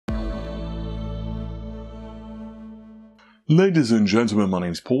Ladies and gentlemen, my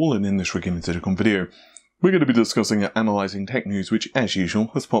name's Paul, and in this Gaming Telecom video, we're going to be discussing and analysing tech news which, as usual,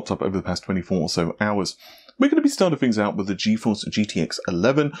 has popped up over the past 24 or so hours. We're going to be starting things out with the GeForce GTX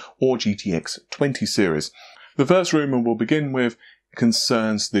 11 or GTX 20 series. The first rumour we'll begin with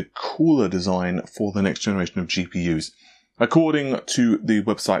concerns the cooler design for the next generation of GPUs. According to the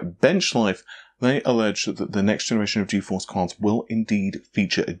website BenchLife, they allege that the next generation of GeForce cards will indeed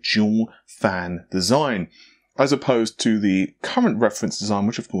feature a dual fan design, as opposed to the current reference design,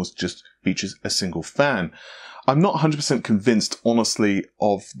 which of course just features a single fan. I'm not 100% convinced, honestly,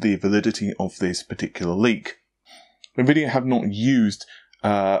 of the validity of this particular leak. Nvidia have not used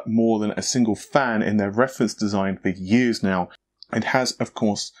more than a single fan in their reference design for years now. It has, of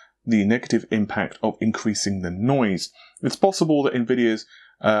course, the negative impact of increasing the noise. It's possible that Nvidia's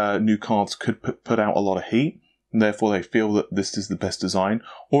new cards could put out a lot of heat, and therefore they feel that this is the best design,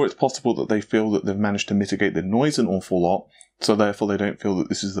 or it's possible that they feel that they've managed to mitigate the noise an awful lot, so therefore they don't feel that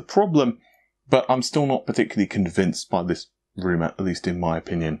this is the problem, but I'm still not particularly convinced by this rumour, at least in my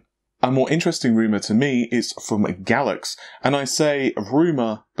opinion. A more interesting rumour to me is from Galax, and I say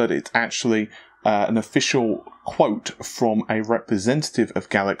rumour, but it's actually an official quote from a representative of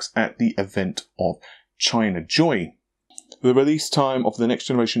Galax at the event of China Joy. The release time of the next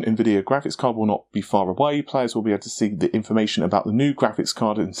generation Nvidia graphics card will not be far away. Players will be able to see the information about the new graphics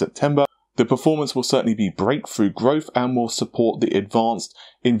card in September. The performance will certainly be breakthrough growth and will support the advanced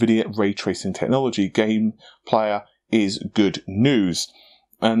Nvidia ray tracing technology. Game player is good news.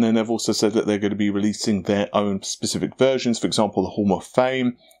 And then they've also said that they're going to be releasing their own specific versions, for example, the Hall of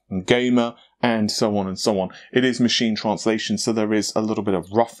Fame, and Gamer, and so on and so on. It is machine translation, so there is a little bit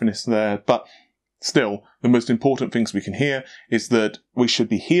of roughness there, but still, the most important things we can hear is that we should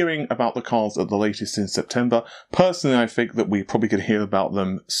be hearing about the cards at the latest in September. Personally, I think that we probably could hear about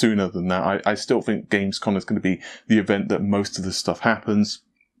them sooner than that. I still think Gamescom is going to be the event that most of this stuff happens.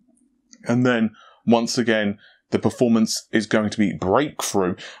 And then, once again, the performance is going to be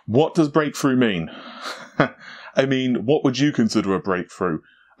breakthrough. What does breakthrough mean? I mean, what would you consider a breakthrough?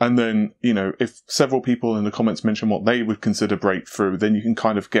 And then, you know, if several people in the comments mention what they would consider breakthrough, then you can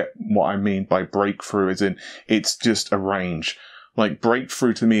kind of get what I mean by breakthrough, as in it's just a range. Like,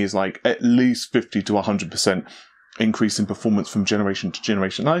 breakthrough to me is like at least 50 to 100% increase in performance from generation to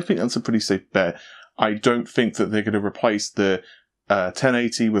generation. And I think that's a pretty safe bet. I don't think that they're going to replace the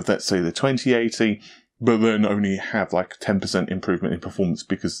 1080 with, let's say, the 2080, but then only have like 10% improvement in performance,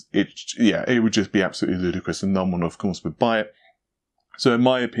 because it would just be absolutely ludicrous and no one, of course, would buy it. So in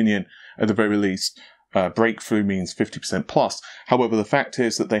my opinion, at the very least, breakthrough means 50% plus. However, the fact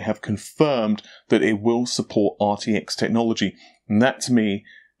is that they have confirmed that it will support RTX technology. And that to me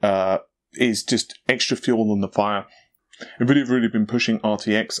is just extra fuel on the fire. Nvidia have really been pushing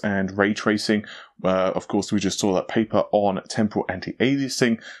RTX and ray tracing. Of course, we just saw that paper on temporal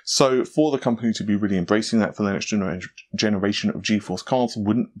anti-aliasing. So for the company to be really embracing that for the next generation of GeForce cards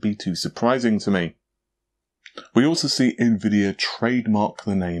wouldn't be too surprising to me. We also see Nvidia trademark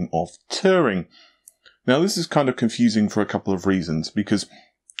the name of Turing. Now, this is kind of confusing for a couple of reasons, because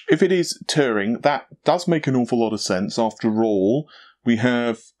if it is Turing, that does make an awful lot of sense. After all, we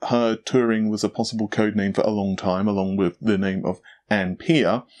have heard Turing was a possible code name for a long time, along with the name of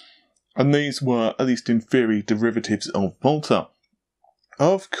Ampere, and these were, at least in theory, derivatives of Volta.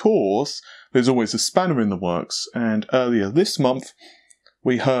 Of course, there's always a spanner in the works, and earlier this month,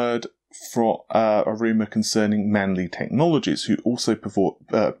 we heard from a rumour concerning Manly Technologies, who also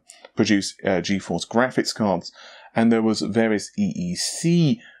produce GeForce graphics cards, and there was various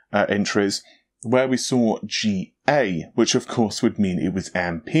EEC entries where we saw GA, which of course would mean it was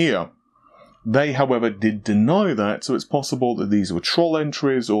Ampere. They, however, did deny that, so it's possible that these were troll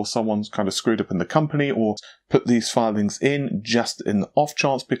entries, or someone's kind of screwed up in the company, or put these filings in just in the off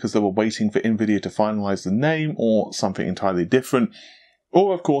chance because they were waiting for Nvidia to finalise the name, or something entirely different.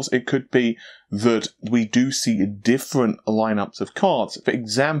 Or, of course, it could be that we do see different lineups of cards. For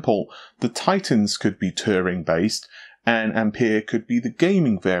example, the Titans could be Turing-based, and Ampere could be the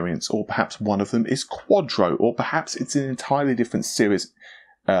gaming variants, or perhaps one of them is Quadro, or perhaps it's an entirely different series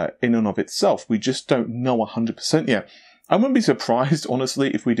in and of itself. We just don't know 100% yet. I wouldn't be surprised,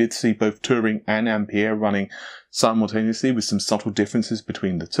 honestly, if we did see both Turing and Ampere running simultaneously with some subtle differences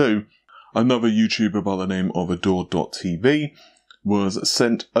between the two. Another YouTuber by the name of Adore.tv was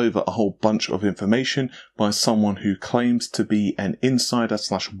sent over a whole bunch of information by someone who claims to be an insider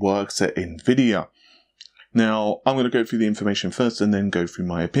 / works at Nvidia. Now, I'm going to go through the information first and then go through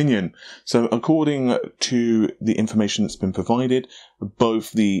my opinion. So, according to the information that's been provided,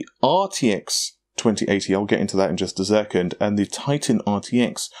 both the RTX 2080, I'll get into that in just a second, and the Titan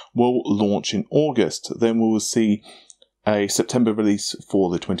RTX will launch in August. Then we will see a September release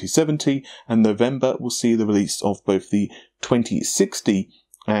for the 2070, and November will see the release of both the 2060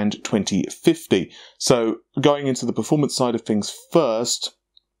 and 2050. So going into the performance side of things first,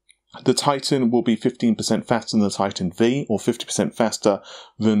 the Titan will be 15% faster than the Titan V, or 50% faster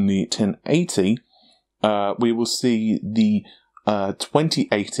than the 1080. We will see the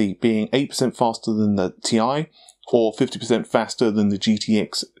 2080 being 8% faster than the Ti, or 50% faster than the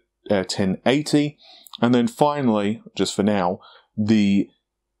GTX 1080. And then finally, just for now, the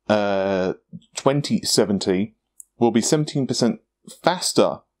 2070 will be 17%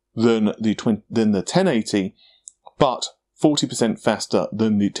 faster than the 1080, but 40% faster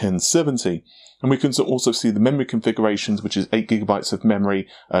than the 1070. And we can also see the memory configurations, which is 8GB of memory,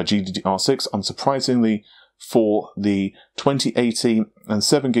 GDDR6, unsurprisingly, for the 2080, and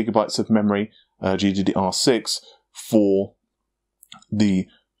 7GB of memory, GDDR6, for the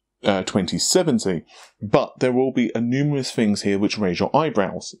 2070. But there will be numerous things here which raise your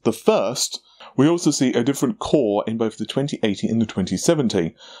eyebrows. The first, we also see a different core in both the 2080 and the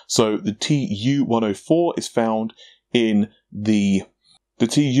 2070. So the TU104 is found in the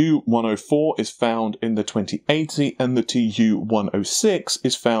TU104 is found in the 2080, and the TU106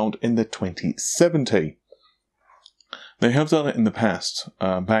 is found in the 2070. They have done it in the past.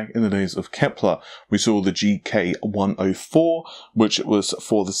 Back in the days of Kepler, we saw the GK104, which was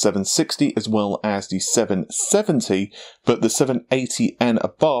for the 760 as well as the 770, but the 780 and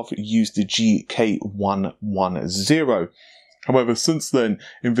above used the GK110. However, since then,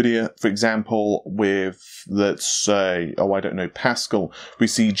 Nvidia, for example, with, let's say, Pascal, we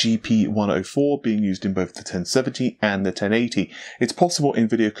see GP104 being used in both the 1070 and the 1080. It's possible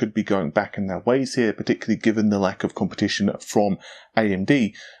Nvidia could be going back in their ways here, particularly given the lack of competition from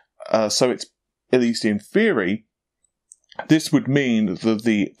AMD. So it's, at least in theory, this would mean that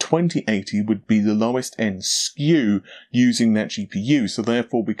the 2080 would be the lowest end SKU using that GPU. So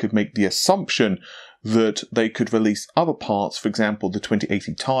therefore, we could make the assumption that they could release other parts, for example, the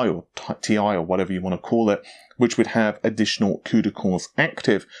 2080 Ti or whatever you want to call it, which would have additional CUDA cores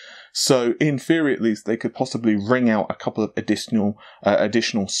active. So in theory, at least, they could possibly wring out a couple of additional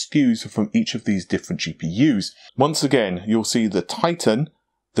SKUs from each of these different GPUs. Once again, you'll see the Titan,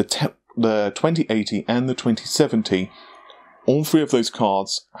 the 2080 and the 2070. All three of those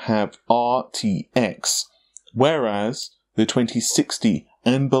cards have RTX, whereas the 2060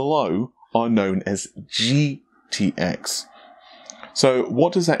 and below are known as GTX. So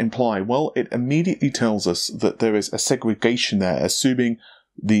what does that imply? Well, it immediately tells us that there is a segregation there, assuming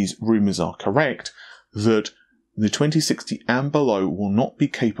these rumors are correct, that the 2060 and below will not be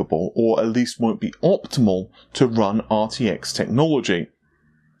capable, or at least won't be optimal, to run RTX technology.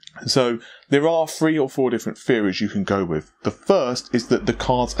 So there are 3 or 4 different theories you can go with. The first is that the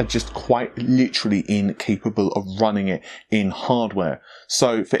cards are just quite literally incapable of running it in hardware.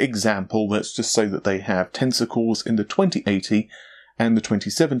 So for example, let's just say that they have tensor cores in the 2080 and the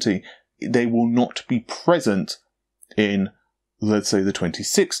 2070. They will not be present in, let's say, the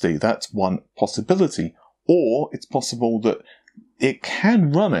 2060. That's one possibility. Or it's possible that it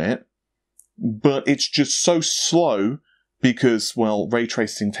can run it, but it's just so slow because, well, ray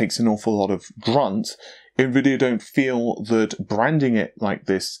tracing takes an awful lot of grunt. Nvidia don't feel that branding it like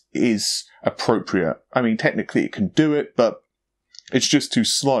this is appropriate. I mean, technically it can do it, but it's just too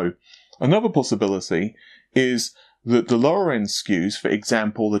slow. Another possibility is that the lower end SKUs, for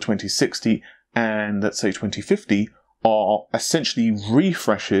example, the 2060 and let's say 2050, are essentially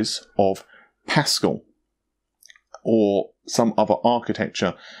refreshes of Pascal or some other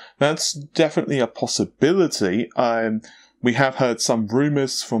architecture. That's definitely a possibility. We have heard some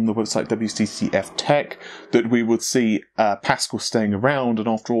rumors from the website WCCF Tech that we would see Pascal staying around, and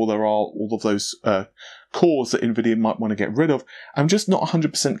after all, there are all of those cores that Nvidia might want to get rid of. I'm just not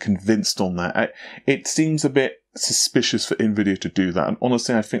 100% convinced on that. It seems a bit suspicious for Nvidia to do that, and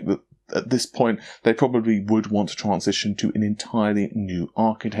honestly, I think that at this point, they probably would want to transition to an entirely new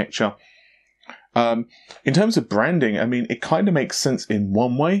architecture. In terms of branding, I mean, it kind of makes sense in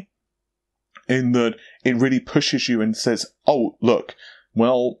one way, in that it really pushes you and says, oh, look,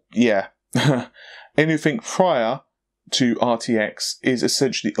 well, yeah, anything prior to RTX is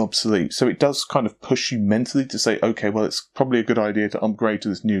essentially obsolete. So it does kind of push you mentally to say, okay, well, it's probably a good idea to upgrade to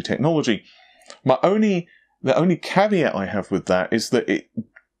this new technology. The only caveat I have with that is that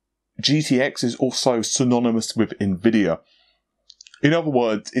GTX is also synonymous with Nvidia. In other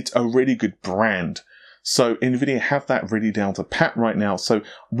words, it's a really good brand. So Nvidia have that really down to pat right now. So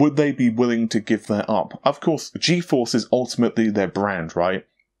would they be willing to give that up? Of course, GeForce is ultimately their brand, right?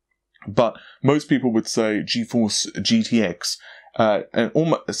 But most people would say GeForce GTX and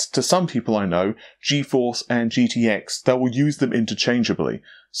almost to some people I know, GeForce and GTX, they will use them interchangeably.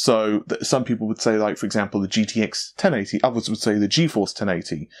 So some people would say, like, for example, the GTX 1080, others would say the GeForce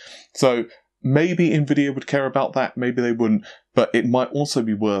 1080. So maybe Nvidia would care about that, maybe they wouldn't, but it might also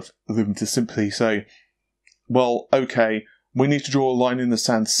be worth them to simply say, well, okay, we need to draw a line in the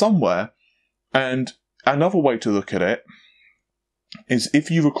sand somewhere. And another way to look at it is, if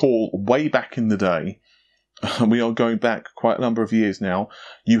you recall, way back in the day, we are going back quite a number of years now,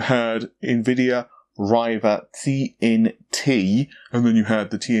 you had Nvidia Riva TNT, and then you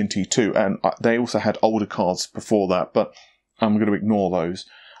had the TNT2, and they also had older cards before that, but I'm going to ignore those.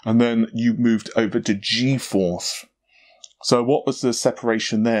 And then you moved over to GeForce. So what was the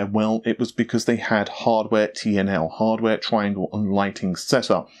separation there? Well, it was because they had hardware TNL, hardware triangle and lighting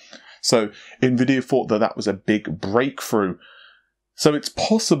setup. So Nvidia thought that that was a big breakthrough. So it's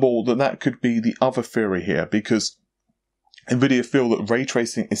possible that that could be the other theory here, because Nvidia feel that ray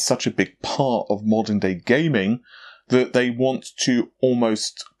tracing is such a big part of modern day gaming that they want to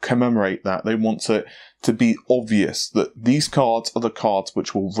almost commemorate that. They want it to be obvious that these cards are the cards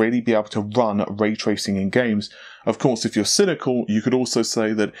which will really be able to run ray tracing in games. Of course, if you're cynical, you could also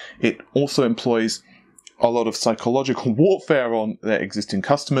say that it also employs a lot of psychological warfare on their existing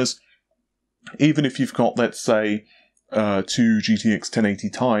customers. Even if you've got, let's say, 2 GTX 1080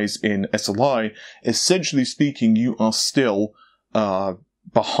 Ti's in SLI, essentially speaking, you are still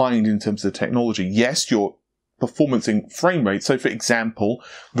behind in terms of technology. Yes, your performance in frame rate. So, for example,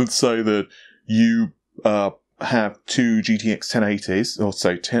 let's say that you have 2 GTX 1080s, or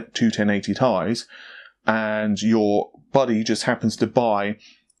say 2 1080 Ti's, and your buddy just happens to buy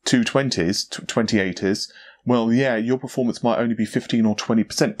 2 2080s. Well, yeah, your performance might only be 15 or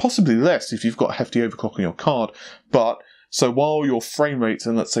 20%, possibly less if you've got a hefty overclock on your card. But, so while your frame rates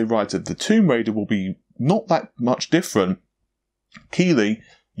and, let's say, Rise of the Tomb Raider will be not that much different, Keeley,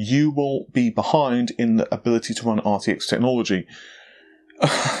 you will be behind in the ability to run RTX technology.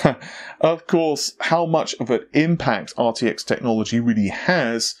 Of course, how much of an impact RTX technology really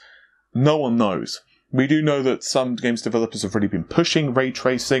has, no one knows. We do know that some games developers have already been pushing ray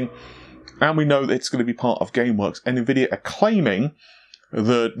tracing, and we know that it's going to be part of GameWorks, and Nvidia are claiming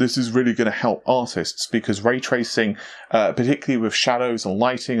that this is really going to help artists, because ray tracing, particularly with shadows and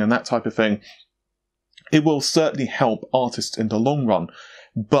lighting and that type of thing, it will certainly help artists in the long run.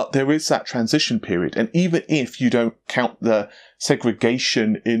 But there is that transition period, and even if you don't count the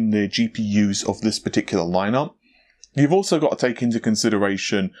segregation in the GPUs of this particular lineup, you've also got to take into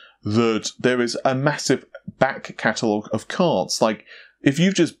consideration that there is a massive back catalogue of cards. Like, if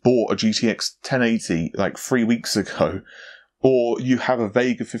you've just bought a GTX 1080 like 3 weeks ago, or you have a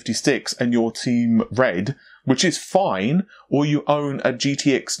Vega 56 and your Team Red, which is fine, or you own a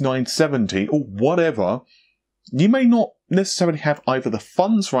GTX 970 or whatever, you may not necessarily have either the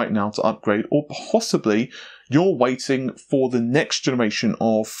funds right now to upgrade, or possibly you're waiting for the next generation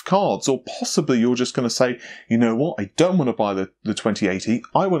of cards, or possibly you're just going to say, you know what, I don't want to buy the 2080,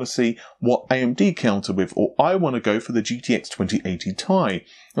 I want to see what AMD counter with, or I want to go for the GTX 2080 Ti.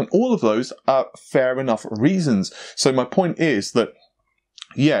 And all of those are fair enough reasons. So my point is that,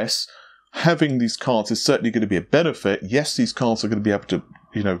 yes, having these cards is certainly going to be a benefit. Yes, these cards are going to be able to,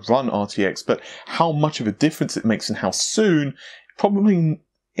 run RTX, but how much of a difference it makes and how soon, probably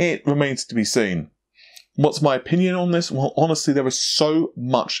it remains to be seen. What's my opinion on this? Well, honestly, there is so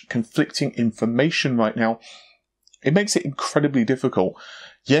much conflicting information right now. It makes it incredibly difficult.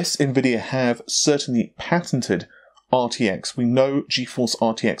 Yes, Nvidia have certainly patented RTX. We know GeForce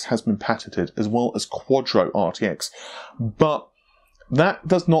RTX has been patented, as well as Quadro RTX. But that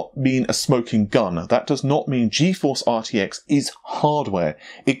does not mean a smoking gun. That does not mean GeForce RTX is hardware.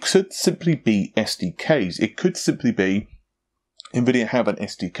 It could simply be SDKs. It could simply be Nvidia have an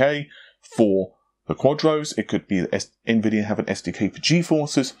SDK for the Quadros. It could be that Nvidia have an SDK for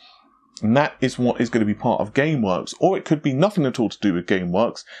GeForces. And that is what is going to be part of GameWorks. Or it could be nothing at all to do with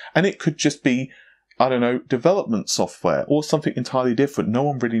GameWorks. And it could just be, I don't know, development software or something entirely different. No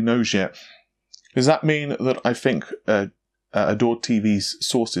one really knows yet. Does that mean that I think Adored TV's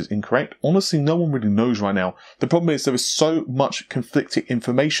source is incorrect? Honestly, no one really knows right now. The problem is there is so much conflicting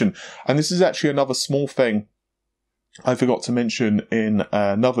information. And this is actually another small thing I forgot to mention in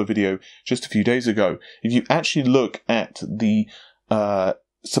another video just a few days ago. If you actually look at the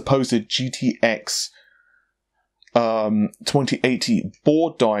supposed GTX 2080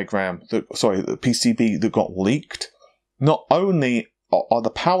 board diagram, the PCB that got leaked, not only are the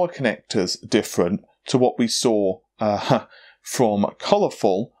power connectors different to what we saw from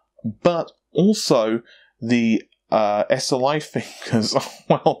Colourful, but also the SLI fingers,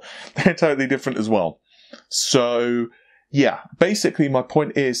 well, they're totally different as well. So yeah, basically my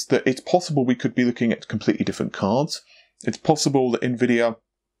point is that it's possible we could be looking at completely different cards. It's possible that Nvidia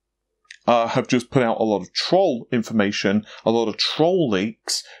have just put out a lot of troll information, a lot of troll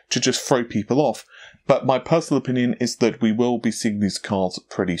leaks to just throw people off. But my personal opinion is that we will be seeing these cards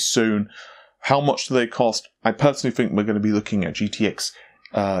pretty soon. How much do they cost? I personally think we're going to be looking at GTX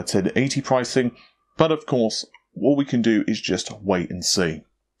 1080 pricing. But of course, all we can do is just wait and see.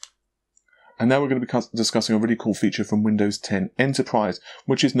 And now we're going to be discussing a really cool feature from Windows 10 Enterprise,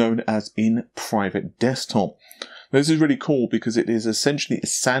 which is known as In Private Desktop. This is really cool because it is essentially a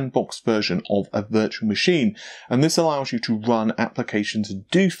sandbox version of a virtual machine, and this allows you to run applications and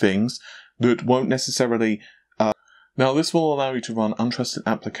do things that won't necessarily... Now this will allow you to run untrusted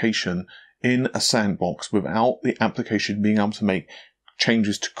application in a sandbox without the application being able to make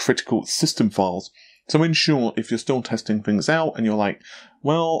changes to critical system files. So in short, if you're still testing things out and you're like,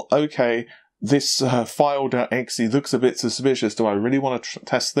 well, okay, this file.exe looks a bit suspicious. Do I really want to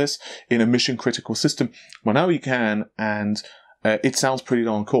test this in a mission critical system? Well, now you can, and it sounds pretty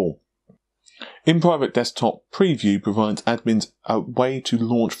darn cool. In Private Desktop Preview provides admins a way to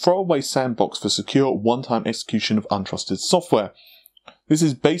launch throwaway sandbox for secure one-time execution of untrusted software. This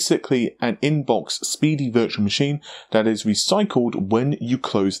is basically an inbox speedy virtual machine that is recycled when you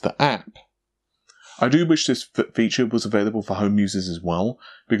close the app. I do wish this feature was available for home users as well,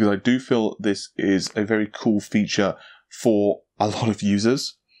 because I do feel this is a very cool feature for a lot of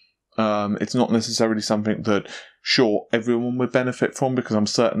users. It's not necessarily something that, sure, everyone would benefit from, because I'm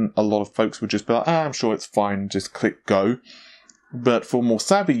certain a lot of folks would just be like, I'm sure it's fine, just click go. But for more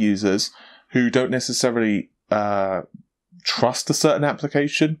savvy users who don't necessarily trust a certain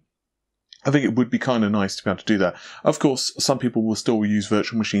application, I think it would be kind of nice to be able to do that. Of course, some people will still use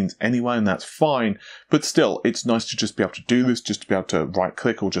virtual machines anyway, and that's fine. But still, it's nice to just be able to do this, just to be able to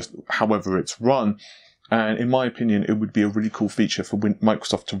right-click or just however it's run. And in my opinion, it would be a really cool feature for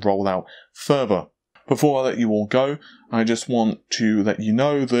Microsoft to roll out further. Before I let you all go, I just want to let you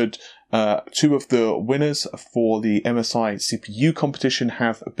know that two of the winners for the MSI CPU competition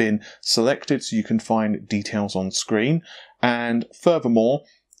have been selected, so you can find details on screen. And furthermore,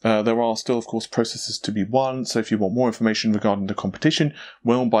 there are still, of course, processes to be won, so if you want more information regarding the competition,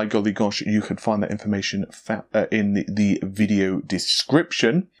 well, by golly gosh, you can find that information in the video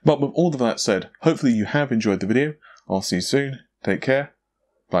description. But with all of that said, hopefully you have enjoyed the video. I'll see you soon. Take care.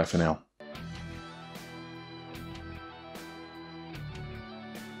 Bye for now.